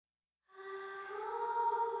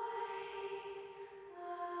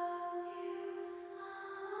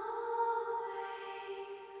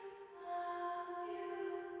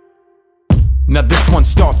Now this one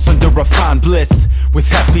starts under a fine bliss, with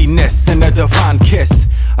happiness and a divine kiss.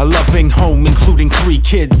 A loving home including 3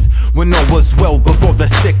 kids, when all was well before the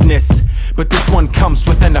sickness. But this one comes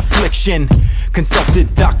with an affliction.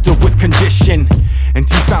 Consulted doctor with condition, and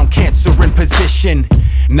he found cancer in position.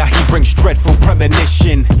 Now he brings dreadful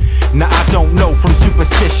premonition. Now I don't know from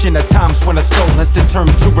superstition, at times when a soul has to turn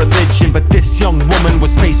to religion. But this young woman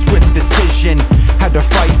was faced with decision, had to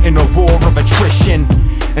fight in a war of attrition,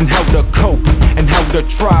 and how to cope, and how to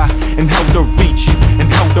try, and how to reach, and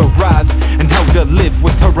how to rise, and how to live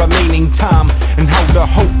with her remaining time, and how to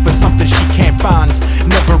hope for something she can't find.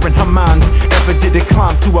 Never in her mind ever did it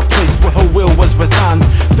climb to a place where her will was resigned.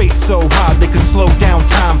 Faith so high they could slow down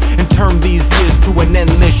time and turn these years to an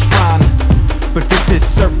endless shrine. But this is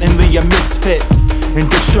certainly a misfit, and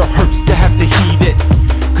it sure hurts to have to heed it,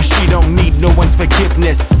 cause she don't need no one's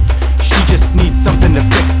forgiveness, she just needs something to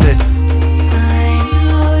fix this.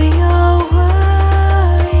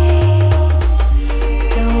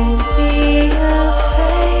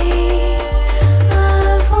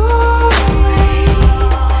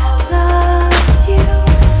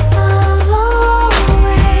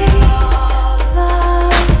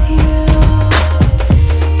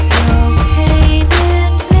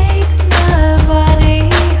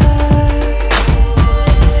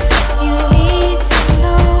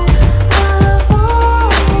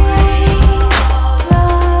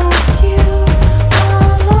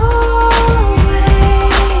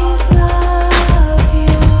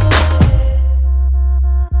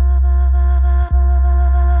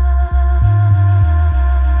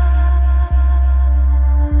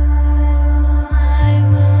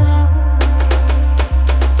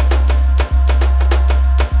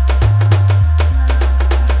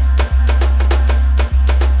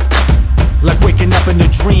 In a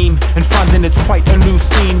dream, and finding it's quite a new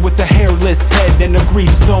scene, with a hairless head and a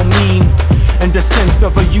grief so mean, and a sense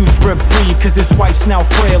of a used reprieve, cause his wife's now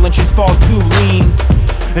frail and she's far too lean,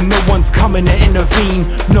 and no one's coming to intervene,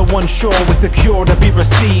 no one's sure with the cure to be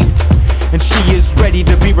received, and she is ready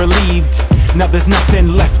to be relieved. Now there's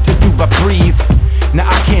nothing left to do but breathe. Now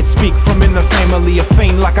I can't speak from in the family of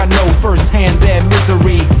fame like I know firsthand their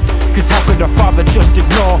misery, cause how could a father just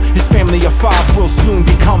ignore his family of 5 will soon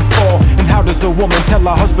become 4? And how does a woman tell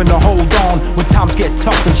her husband to hold on when times get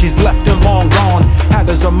tough and she's left and long gone? How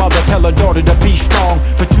does a mother tell her daughter to be strong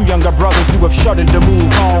for 2 younger brothers who have shuddered to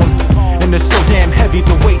move on? And it's so damn heavy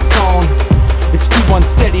the weight's on, it's too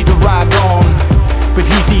unsteady to ride on, but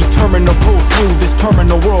he's determined to pull through this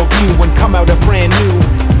terminal worldview and come out a brand new.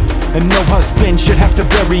 And no husband should have to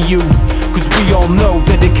bury you, cause we all know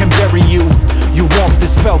that it can bury you. Your warmth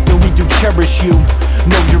is felt and we do cherish you.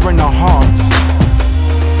 Know you're in our hearts.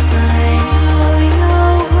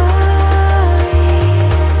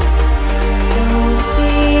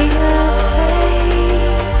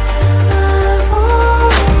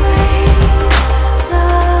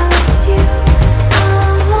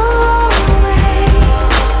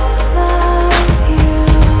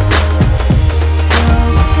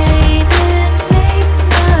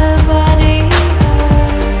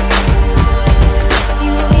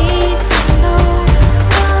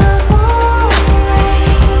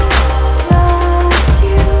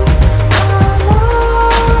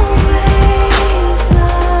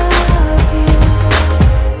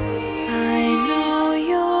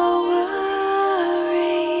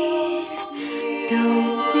 Don't